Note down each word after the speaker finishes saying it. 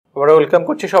আবারও ওয়েলকাম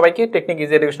করছি সবাইকে টেকনিক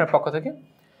ইজি এডুকেশনের পক্ষ থেকে।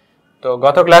 তো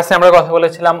গত ক্লাসে আমরা কথা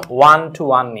বলেছিলাম 1 to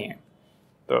 1 নিয়ে।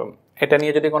 তো এটা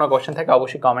নিয়ে যদি কোনো কোশ্চেন থাকে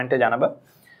অবশ্যই কমেন্টে জানাবা।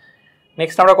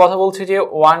 নেক্সট আমরা কথা বলছি যে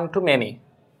 1 to many।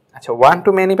 আচ্ছা, 1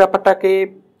 to many ব্যাপারটাকে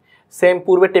সেম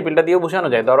পূর্বের টেবিলটা দিয়েও বোঝানো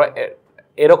যায়। ধরো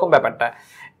এরকম ব্যাপারটা,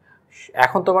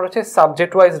 এখন তোমার হচ্ছে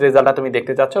সাবজেক্ট ওয়াইজ রেজাল্টটা তুমি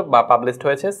দেখতে চাচ্ছ বা পাবলিশড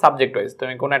হয়েছে সাবজেক্ট ওয়াইজ।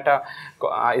 তুমি কোনো একটা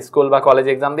স্কুল বা কলেজ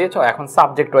এক্সাম দিয়েছো, এখন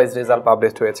সাবজেক্ট ওয়াইজ রেজাল্ট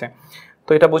পাবলিশড হয়েছে। তো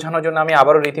এটা বোঝানোর জন্য আমি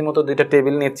আবারও রীতিমতো দুইটা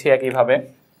টেবিল নিচ্ছি একইভাবে,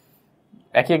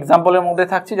 একই এক্সাম্পলের মধ্যে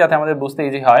থাকছি যাতে আমাদের বুঝতে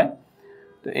ইজি হয়।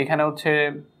 তো এখানে হচ্ছে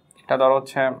এটা ধরো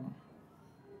হচ্ছে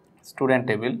student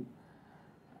table,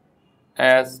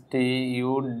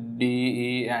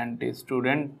 STUDENT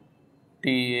student,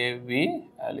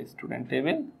 TAVL student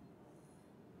table.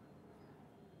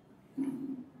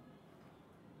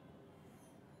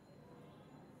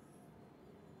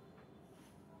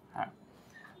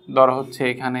 ধরো হচ্ছে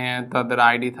এখানে তাদের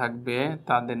আইডি থাকবে,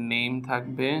 তাদের নেম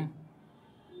থাকবে,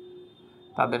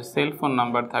 তাদের সেল ফোন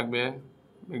নাম্বার থাকবে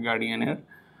গার্ডিয়ানের,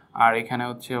 আর এখানে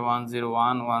হচ্ছে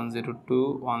 101, 102,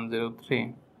 103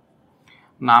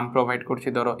 নাম প্রোভাইড করছি।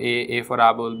 ধরো A for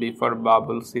Abul, B for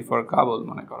Babul, C for Kabul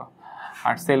মনে করো।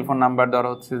 আর সেল ফোন নাম্বার ধরো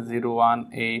হচ্ছে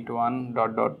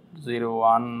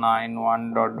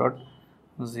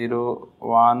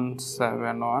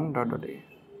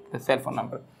 0181.0191.0171.8 সেল ফোন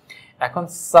নাম্বার। এখন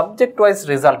সাবজেক্ট ওয়াইজ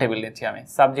রেজাল্ট টেবিল নিচ্ছি আমি,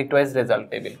 সাবজেক্ট ওয়াইজ রেজাল্ট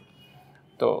টেবিল।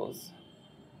 তো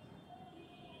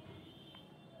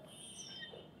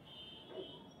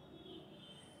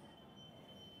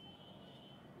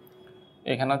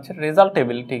এখানে হচ্ছে রেজাল্ট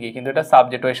টেবিল ঠিকই, কিন্তু এটা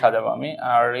সাবজেক্ট ওয়াইজ সাজাবো আমি।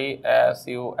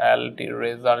 RESULT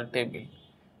result table,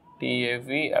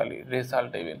 TAVL result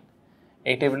table.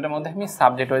 এই টেবিলটার মধ্যে আমি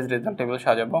সাবজেক্ট ওয়াইজ রেজাল্ট টেবিল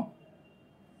সাজাবো।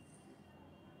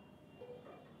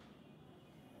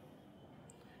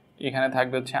 এখানে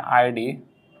থাকবে হচ্ছে আইডি,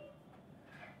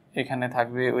 এখানে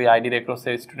থাকবে ওই আইডির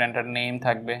এক্রসে স্টুডেন্টের নেম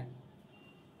থাকবে,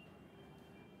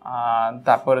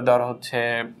 তারপরে ধর হচ্ছে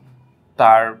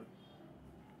তার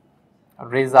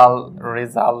রেজাল্ট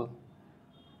RESULT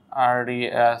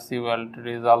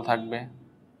রেজাল্ট থাকবে।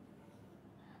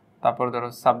 তারপর ধরো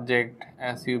সাবজেক্ট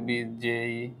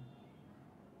SUBJECT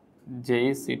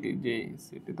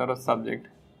ধরো সাবজেক্ট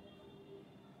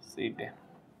সিটে,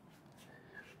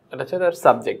 এটা হচ্ছে তার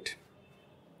সাবজেক্ট।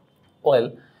 ওয়েল,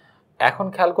 এখন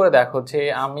খেয়াল করে দেখো যে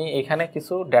আমি এখানে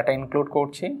কিছু ডেটা ইনক্লুড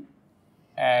করছি,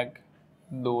 1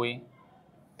 2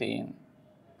 3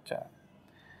 4।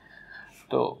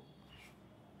 তো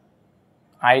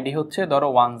আইডি হচ্ছে ধরো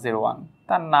 101,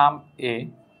 তার নাম A।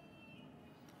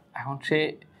 এখন সে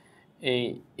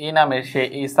এই নামের সে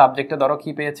এই সাবজেক্টে ধরো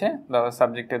কি পেয়েছে, ধরো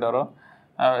সাবজেক্টটা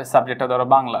ধরো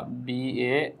বাংলা,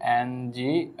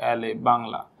 BANGLA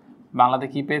বাংলা। বাংলাতে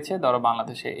কি পেয়েছে, ধরো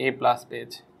বাংলাতে সে A+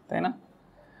 পেয়েছে, তাই না?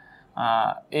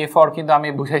 A ফর কিন্তু আমি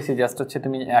বুঝাইছি, জাস্ট হচ্ছে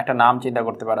তুমি একটা নাম চিন্তা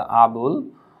করতে পারো, আবুল,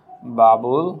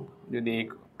 বাবুল, যদি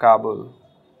কাবুল,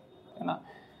 তাই না?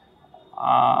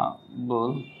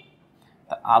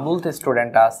 আবুল তো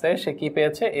স্টুডেন্ট আছে, সে কি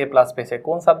পেয়েছে, A+ পেয়েছে।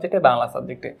 কোন সাবজেক্টে? বাংলা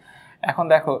সাবজেক্টে। এখন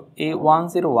দেখো এই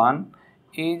 101,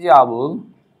 এই যে আবুল,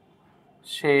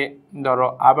 সে ধরো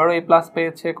আবারও A+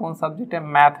 পেয়েছে কোন সাবজেক্টে?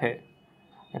 ম্যাথে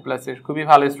A+। খুবই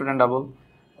ভালো স্টুডেন্ট আবুল।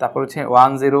 তারপর হচ্ছে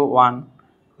 101,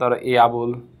 ধরো এই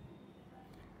আবুল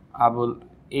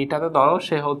এইটাতে ধরো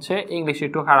সে হচ্ছে ইংলিশ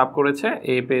একটু খারাপ করেছে,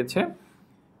 A পেয়েছে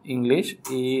ইংলিশ,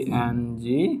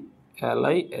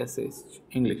 ENGLISH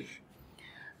ইংলিশ।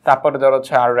 তারপরে ধরো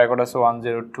হচ্ছে আর রেকর্ড আছে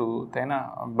 102, তাই না,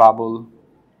 বাবুল।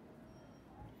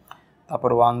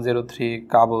 তারপর 103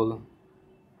 কাবুল।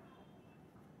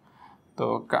 তো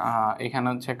এখানে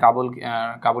হচ্ছে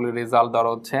কাবুলের রেজাল্ট ধরো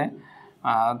হচ্ছে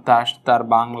তার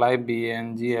বাংলায়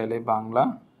BANGLA Bangla,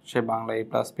 say Bangla A+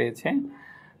 পেয়েছে।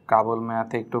 কাবুল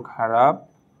ম্যাথে একটু খারাপ,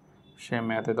 সে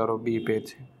ম্যাথে ধরো B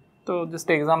পেয়েছে। তো জাস্ট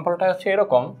এক্সাম্পলটা হচ্ছে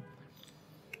এরকম।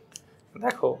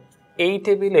 দেখো এই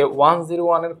টেবিলে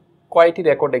 101-এর কয়টি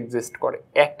রেকর্ড এক্সিস্ট করে?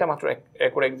 একটা মাত্র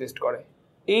রেকর্ড এক্সিস্ট করে।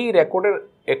 এই রেকর্ডের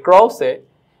অ্যাক্রসে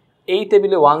এই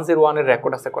টেবিলে 101-এর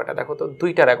রেকর্ড আছে কয়টা? দেখো তো,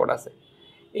 2টা রেকর্ড আছে।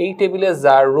 এই টেবিলে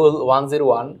যার রোল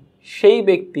 101, সেই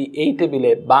ব্যক্তি এই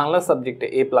টেবিলে বাংলা সাবজেক্টে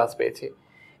A+ পেয়েছে।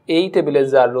 এই টেবিলে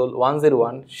যার রোল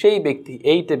 101, সেই ব্যক্তি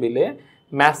এই টেবিলে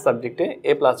ম্যাথ সাবজেক্টে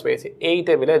A+ পেয়েছে। এই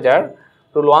টেবিলে যার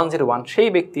রোল 101, সেই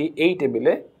ব্যক্তি এই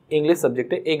টেবিলে ইংলিশ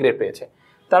সাবজেক্টে A গ্রেড পেয়েছে।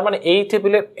 তার মানে এই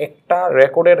টেবিলের একটা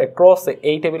রেকর্ডের অ্যাক্রসে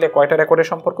এই টেবিলে কয়টা রেকর্ডের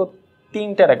সম্পর্ক?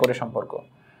 3টা রেকর্ডের সম্পর্ক।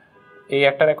 এই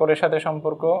একটা রেকর্ডের সাথে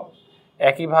সম্পর্ক,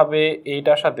 একইভাবে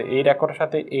এইটার সাথে, এই রেকর্ডের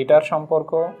সাথে এইটার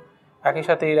সম্পর্ক, একই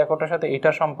সাথে এই রেকর্ডের সাথে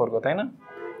এইটার সম্পর্ক, তাই না?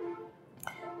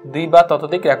 2 বা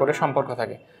ততোধিক রেকর্ডের সম্পর্ক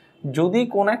থাকে। যদি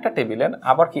কোন একটা টেবিলের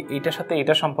আবার কি এইটার সাথে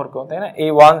এটা সম্পর্ক, তাই না?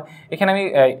 এই এখানে আমি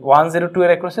 102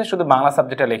 এর অ্যাক্রসে শুধু বাংলা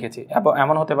সাবজেক্টটা লিখেছি,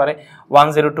 এমন হতে পারে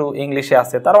 102 ইংলিশে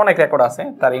আছে, তার অনেক রেকর্ড আছে,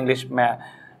 তার ইংলিশ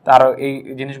তার এই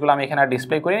জিনিসগুলো আমি এখানে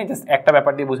ডিসপ্লে করিনি, জাস্ট একটা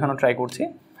ব্যাপার দিয়ে বোঝানোর ট্রাই করছি।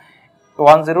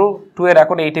 102 এর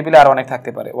রেকর্ড এই টেবিলে আর অনেক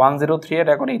থাকতে পারে, 103 এর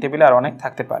রেকর্ড এই টেবিলে আর অনেক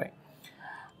থাকতে পারে।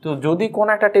 তো যদি কোন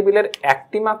একটা টেবিলের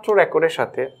একটি মাত্র রেকর্ডের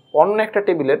সাথে অন্য একটা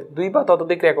টেবিলের 2 বা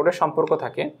ততোধিক রেকর্ডের সম্পর্ক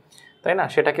থাকে, তাই না,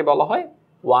 সেটাকে বলা হয়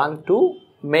ওয়ান টু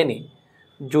মেনি।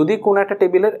 যদি কোন একটা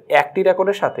টেবিলের একটি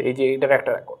রেকর্ডের সাথে, এই যে এটার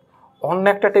একটা রেকর্ড, অন্য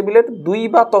একটা টেবিলের 2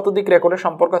 বা ততোধিক রেকর্ডের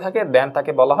সম্পর্ক থাকে, দেন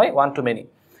তাকে বলা হয় ওয়ান টু মেনি।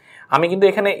 আমি কিন্তু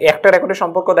এখানে একটা রেকর্ডের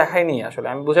সম্পর্ক দেখাইনি, আসলে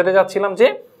আমি বোঝাতে চাচ্ছিলাম যে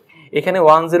এখানে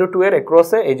 102 এর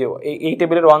অ্যাক্রসে, এই যে এই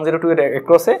টেবিলের 102 এর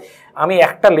অ্যাক্রসে আমি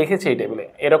একটা লিখেছি এই টেবিলে,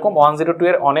 এরকম 102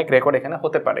 এর অনেক রেকর্ড এখানে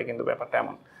হতে পারে, কিন্তু ব্যাপারটা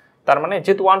এমন। তার মানে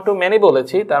যেহেতু ওয়ান টু মেনি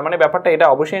বলেছি, তার মানে ব্যাপারটা এটা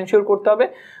অবশ্যই এনশিওর করতে হবে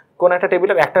কোন একটা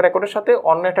টেবিলের একটা রেকর্ডের সাথে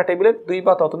অন্য একটা টেবিলের 2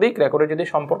 বা ততোধিক রেকর্ডের যদি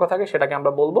সম্পর্ক থাকে, সেটাকে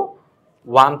আমরা বলবো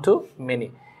ওয়ান টু মেনি।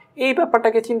 এই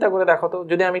ব্যাপারটাকে চিন্তা করে দেখো তো,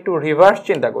 যদি আমি একটু রিভার্স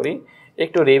চিন্তা করি,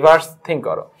 একটু রিভার্স থিঙ্ক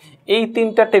করো, এই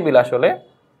তিনটা টেবিল আসলে,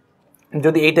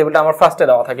 যদি এই টেবিলটা আমার ফার্স্টে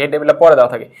দেওয়া থাকে, এই টেবিলটা পরে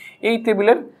দেওয়া থাকে, এই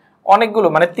টেবিলের অনেকগুলো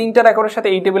মানে 3টা রেকর্ডের সাথে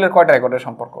এই টেবিলের কয়টা রেকর্ডের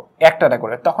সম্পর্ক? একটা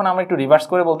রেকর্ডের। তখন আমরা একটু রিভার্স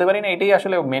করে বলতে পারি না এটাই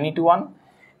আসলে মেনি টু ওয়ান।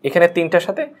 এখানে 3টার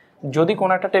সাথে যদি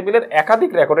কোনো একটা টেবিলের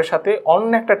একাধিক রেকর্ডের সাথে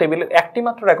অন্য একটা টেবিলের একটি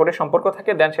মাত্র রেকর্ডের সম্পর্ক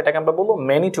থাকে, দেন সেটাকে আমরা বলবো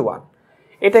মেনি টু ওয়ান।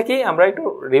 এটাকেই আমরা একটু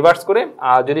রিভার্স করে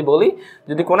যদি বলি,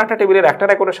 যদি কোনো একটা টেবিলের একটা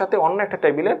রেকর্ডের সাথে অন্য একটা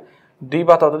টেবিলের 2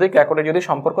 বা ততোধিক রেকর্ডের যদি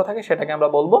সম্পর্ক থাকে, সেটাকে আমরা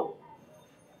বলবো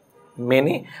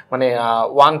মেনি, মানে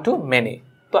ওয়ান টু মেনি।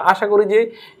 তো আশা করি যে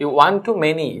এই ওয়ান টু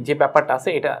মেনি যে ব্যাপারটা আছে,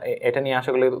 এটা নিয়ে আশা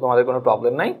করি তোমাদের কোনো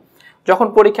প্রবলেম নাই। যখন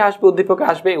পরীক্ষা আসবে, উদ্দীপকে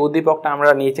আসবে, উদ্দীপকটা আমরা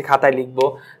নিচে খাতায় লিখবো,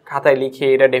 খাতায় লিখে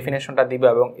এটা ডেফিনেশনটা দিব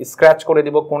এবং স্ক্র্যাচ করে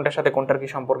দিব কোনটার সাথে কোনটার কি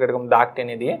সম্পর্ক, এরকম দাগ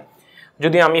টেনে দিয়ে।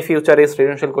 যদি আমি ফিউচারে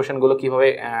সৃজনশীল কোশ্চেনগুলো কীভাবে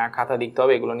খাতা লিখতে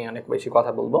হবে এগুলো নিয়ে অনেক বেশি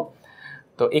কথা বলবো।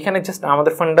 তো এখানে জাস্ট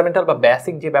আমাদের ফান্ডামেন্টাল বা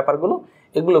বেসিক যে ব্যাপারগুলো,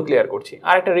 এগুলো ক্লিয়ার করছি।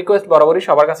 আর একটা রিকোয়েস্ট বরাবরই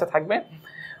সবার কাছে থাকবে,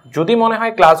 যদি মনে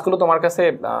হয় ক্লাসগুলো তোমার কাছে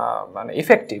মানে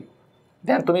ইফেক্টিভ,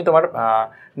 দেন তুমি তোমার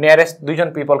নিয়ারেস্ট 2জন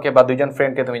পিপলকে বা 2জন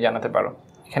ফ্রেন্ডকে তুমি জানাতে পারো।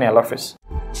 এখানে আল্লাহ হাফেজ।